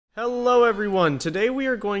Hello everyone, today we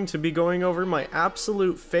are going to be going over my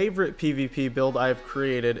absolute favorite PvP build I have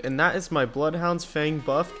created, and that is my Bloodhounds Fang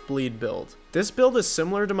buffed bleed build. This build is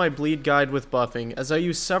similar to my bleed guide with buffing, as I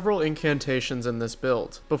use several incantations in this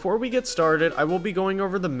build. Before we get started, I will be going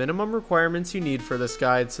over the minimum requirements you need for this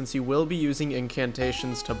guide since you will be using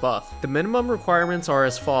incantations to buff. The minimum requirements are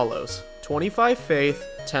as follows: 25 faith,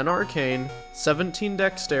 10 arcane, 17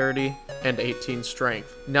 dexterity, and 18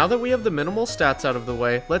 strength. Now that we have the minimal stats out of the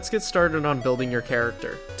way, let's get started on building your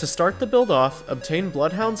character. To start the build off, obtain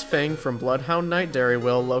Bloodhounds Fang from Bloodhound Knight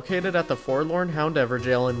Dairywill located at the Forlorn Hound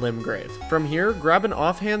Everjail in Limgrave. From here, grab an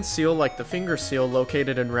offhand seal like the Finger Seal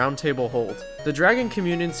located in Round Table Hold. The Dragon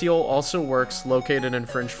Communion Seal also works, located in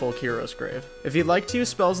Fringefolk Hero's Grave. If you'd like to use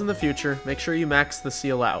spells in the future, make sure you max the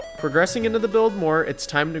seal out. Progressing into the build more, it's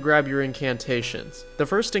time to grab your incantations. The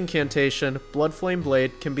first incantation, Blood Flame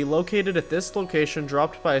Blade, can be located at this location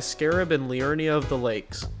dropped by a scarab in Liurnia of the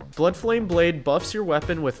Lakes. Blood Flame Blade buffs your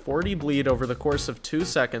weapon with 40 bleed over the course of 2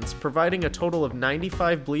 seconds, providing a total of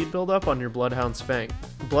 95 bleed buildup on your Bloodhound's Fang.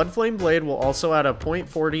 Blood Flame Blade will also add a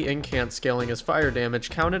 0.40 incant scaling as fire damage,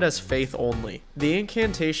 counted as faith only. The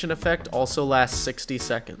incantation effect also lasts 60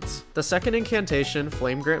 seconds. The second incantation,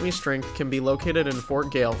 Flame Grant Me Strength, can be located in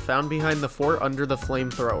Fort Gale, found behind the fort under the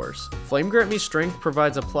flamethrowers. Flame Grant Me Strength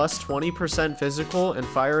provides a plus 20% physical and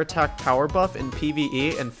fire attack power buff in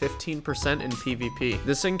PvE and 15% in PvP.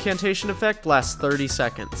 This incantation effect lasts 30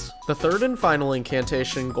 seconds. The third and final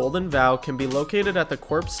incantation, Golden Vow, can be located at the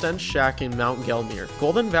Corpse Stench Shack in Mount Gelmir.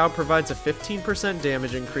 Golden Vow provides a 15%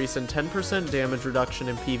 damage increase and 10% damage reduction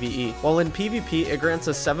in PvE, while in PvP it grants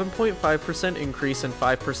a 7.5% increase and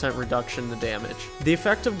 5% reduction to damage. The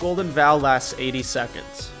effect of Golden Vow lasts 80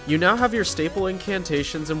 seconds. You now have your staple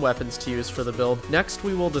incantations and weapons to use for the build. Next,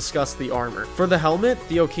 we will discuss the armor. For the helmet,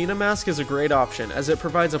 the Okina Mask is a great option, as it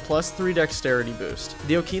provides a plus 3 dexterity boost.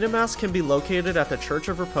 The Okina Mask can be located at the Church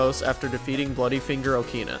of Repose after defeating Bloody Finger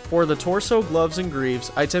Okina. For the torso, gloves, and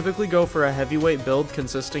greaves, I typically go for a heavyweight build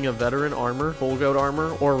consisting of veteran armor, bull goat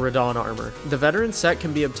armor, or radagon armor. The veteran set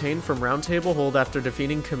can be obtained from Round Table Hold after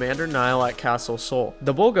defeating Commander Nile at Castle Sol.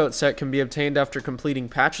 The bull goat set can be obtained after completing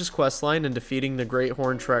Patch's questline and defeating the Great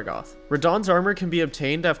Horn Tregoth. Radagon's armor can be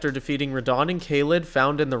obtained after defeating Radon and Kaled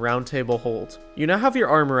found in the Round Table Hold. You now have your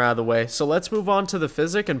armor out of the way, so let's move on to the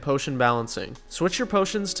physic and potion balancing. Switch your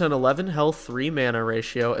potions to an 11 health 3 mana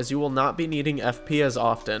ratio, as you will not be needing FP as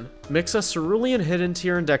often. Mix a Cerulean Hidden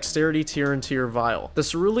Tier and Dexterity Tier into your vial. The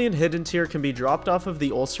Cerulean Hidden Tier can be dropped off of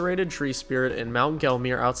the Ulcerated Tree Spirit in Mount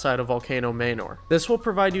Gelmir outside of Volcano Manor. This will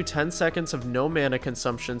provide you 10 seconds of no mana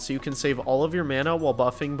consumption, so you can save all of your mana while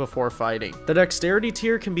buffing before fighting. The Dexterity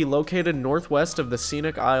Tier can be located northwest of the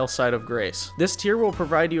Scenic Isle side of Grace. This tier will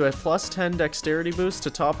provide you a plus 10 dexterity boost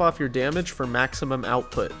to top off your damage for maximum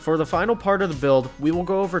output. For the final part of the build, we will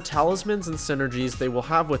go over talismans and synergies they will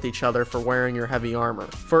have with each other for wearing your heavy armor.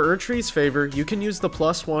 For Erdtree's favor, you can use the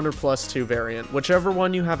plus 1 or plus 2 variant, whichever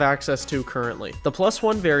one you have access to currently. The plus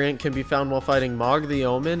 1 variant can be found while fighting Mog the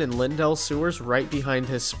Omen in Lindell Sewers right behind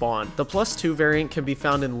his spawn. The plus 2 variant can be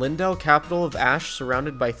found in Lindell, capital of Ash,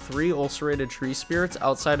 surrounded by 3 ulcerated tree spirits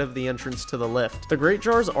outside of the entrance to the lift. The Great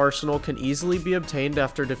Jar's arsenal can easily be obtained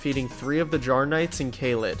after defeating 3 of the Jar Knights in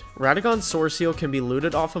Kaled. Radagon's Sword Seal can be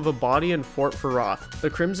looted off of a body in Fort Feroth. The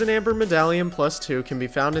Crimson Amber Medallion plus 2 can be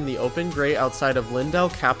found in the open grate outside of Lindell,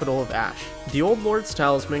 capital of Ash. The Old Lord's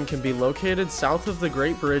Talisman can be located south of the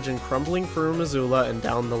Great Bridge in Crumbling Furu Missoula and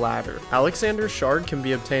down the ladder. Alexander's Shard can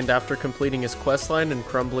be obtained after completing his questline in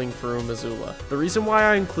Crumbling Furu Missoula. The reason why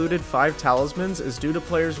I included 5 talismans is due to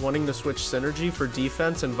players wanting to switch synergy for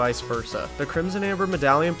defense and vice versa. The Crimson Amber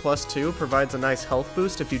Medallion plus 2 provides a nice health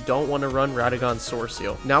boost if you don't want to run Radagon's Sword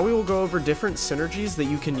Seal. Now we will go over different synergies that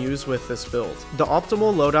you can use with this build. The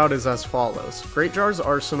optimal loadout is as follows: Great Jar's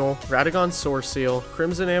Arsenal, Radagon's Sword Seal,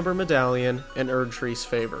 Crimson Amber Medallion, and Erdtree's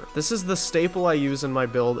Favor. This is the staple I use in my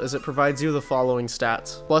build, as it provides you the following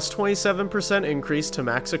stats: plus 27% increase to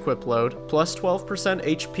max equip load, plus 12%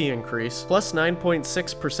 HP increase, plus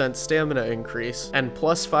 9.6% stamina increase, and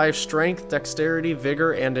plus 5 strength, dexterity,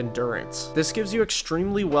 vigor, and endurance. This gives you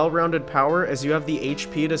extremely well-rounded power, as you have the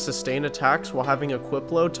HP to sustain attacks while having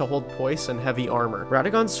equip load to hold poise and heavy armor.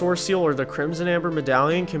 Radagon's Sword Seal or the Crimson Amber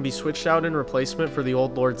Medallion can be switched out in replacement for the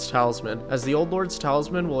Old Lord's Talisman, as the Old Lord's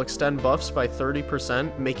Talisman will extend buffs buffs by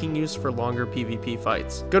 30%, making use for longer PvP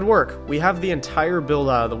fights. Good work, we have the entire build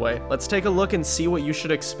out of the way. Let's take a look and see what you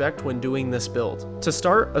should expect when doing this build. To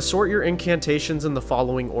start, assort your incantations in the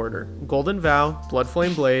following order: Golden Vow, Blood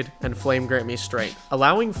Flame Blade, and Flame Grant Me Strength.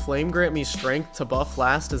 Allowing Flame Grant Me Strength to buff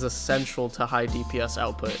last is essential to high DPS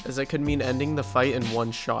output, as it could mean ending the fight in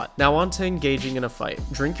one shot. Now on to engaging in a fight.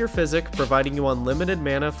 Drink your Physic, providing you unlimited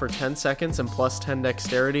mana for 10 seconds and plus 10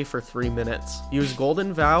 dexterity for 3 minutes. Use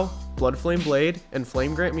Golden Vow, Blood Flame Blade, and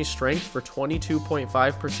Flame Grant Me Strength for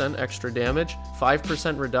 22.5% extra damage,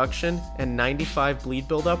 5% reduction, and 95 bleed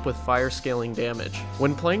buildup with fire scaling damage.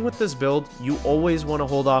 When playing with this build, you always want to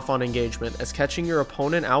hold off on engagement, as catching your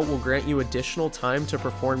opponent out will grant you additional time to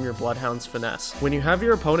perform your Bloodhound's Finesse. When you have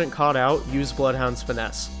your opponent caught out, use Bloodhound's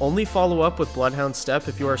Finesse. Only follow up with Bloodhound's Step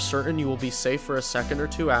if you are certain you will be safe for a second or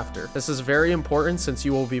two after. This is very important since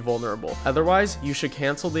you will be vulnerable. Otherwise, you should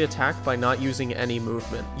cancel the attack by not using any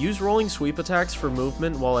movement. Use rolling sweep attacks for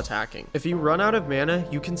movement while attacking. If you run out of mana,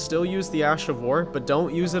 you can still use the Ash of War, but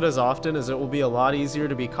don't use it as often, as it will be a lot easier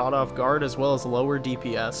to be caught off guard as well as lower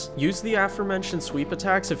DPS. Use the aforementioned sweep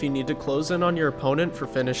attacks if you need to close in on your opponent for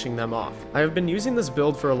finishing them off. I have been using this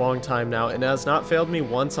build for a long time now, and it has not failed me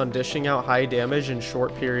once on dishing out high damage in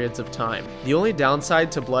short periods of time. The only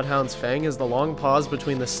downside to Bloodhound's Fang is the long pause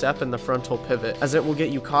between the step and the frontal pivot, as it will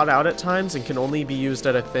get you caught out at times and can only be used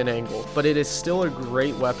at a thin angle, but it is still a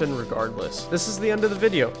great weapon regardless. This is the end of the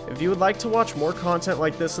video. If you would like to watch more content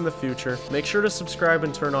like this in the future, make sure to subscribe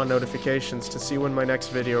and turn on notifications to see when my next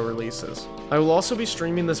video releases. I will also be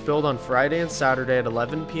streaming this build on Friday and Saturday at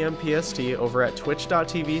 11 PM PST over at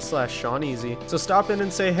twitch.tv/SeanEasy, so stop in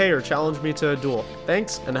and say hey or challenge me to a duel.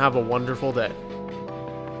 Thanks, and have a wonderful day.